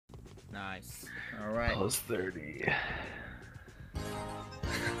Nice. All right. Plus 30.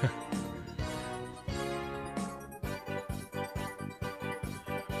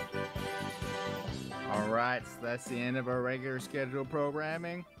 All right, so that's the end of our regular scheduled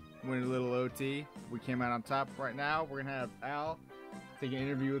programming. Went a little OT. We came out on top. Right now, we're gonna have Al take an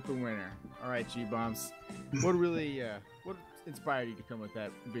interview with the winner. All right, G-Bombz. What inspired you to come with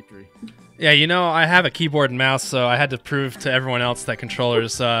that victory? Yeah, you know, I have a keyboard and mouse, so I had to prove to everyone else that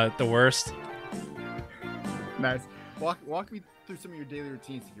controller's the worst. Nice. Walk me through some of your daily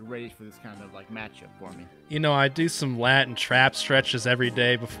routines to get ready for this kind of like matchup for me. You know, I do some lat and trap stretches every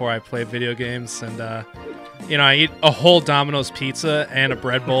day before I play video games, and you know, I eat a whole Domino's pizza and a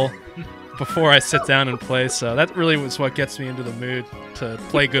bread bowl before I sit down and play. So that really was what gets me into the mood to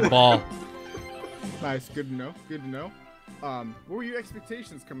play good ball. Nice. Good to know. Good to know. What were your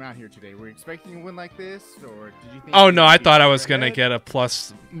expectations coming out here today? Were you expecting a win like this, or did you think? Oh no, I thought I was gonna get a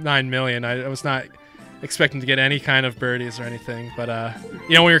plus 9 million. I was not expecting to get any kind of birdies or anything. But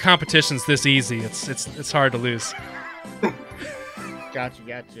you know, when your competition's this easy, it's hard to lose.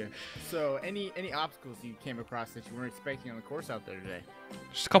 Gotcha. So, any obstacles you came across that you weren't expecting on the course out there today?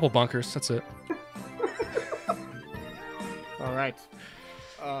 Just a couple bunkers. That's it. All right.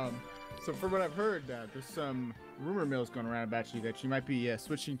 So from what I've heard, there's some rumor mills going around about you that you might be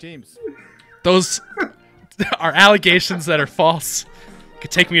switching teams. Those are allegations that are false. You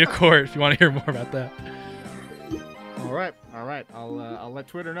could take me to court if you want to hear more about that. All right. I'll let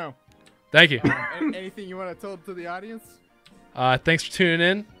Twitter know. Thank you. Anything you want to tell to the audience? Thanks for tuning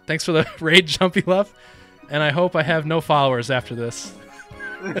in. Thanks for the raid, Jumpy Love. And I hope I have no followers after this.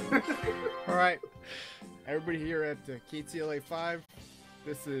 All right. Everybody here at KTLA 5,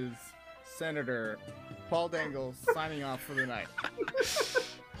 this is Senator Paul Dangles signing off for the night.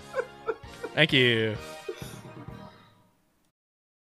 Thank you.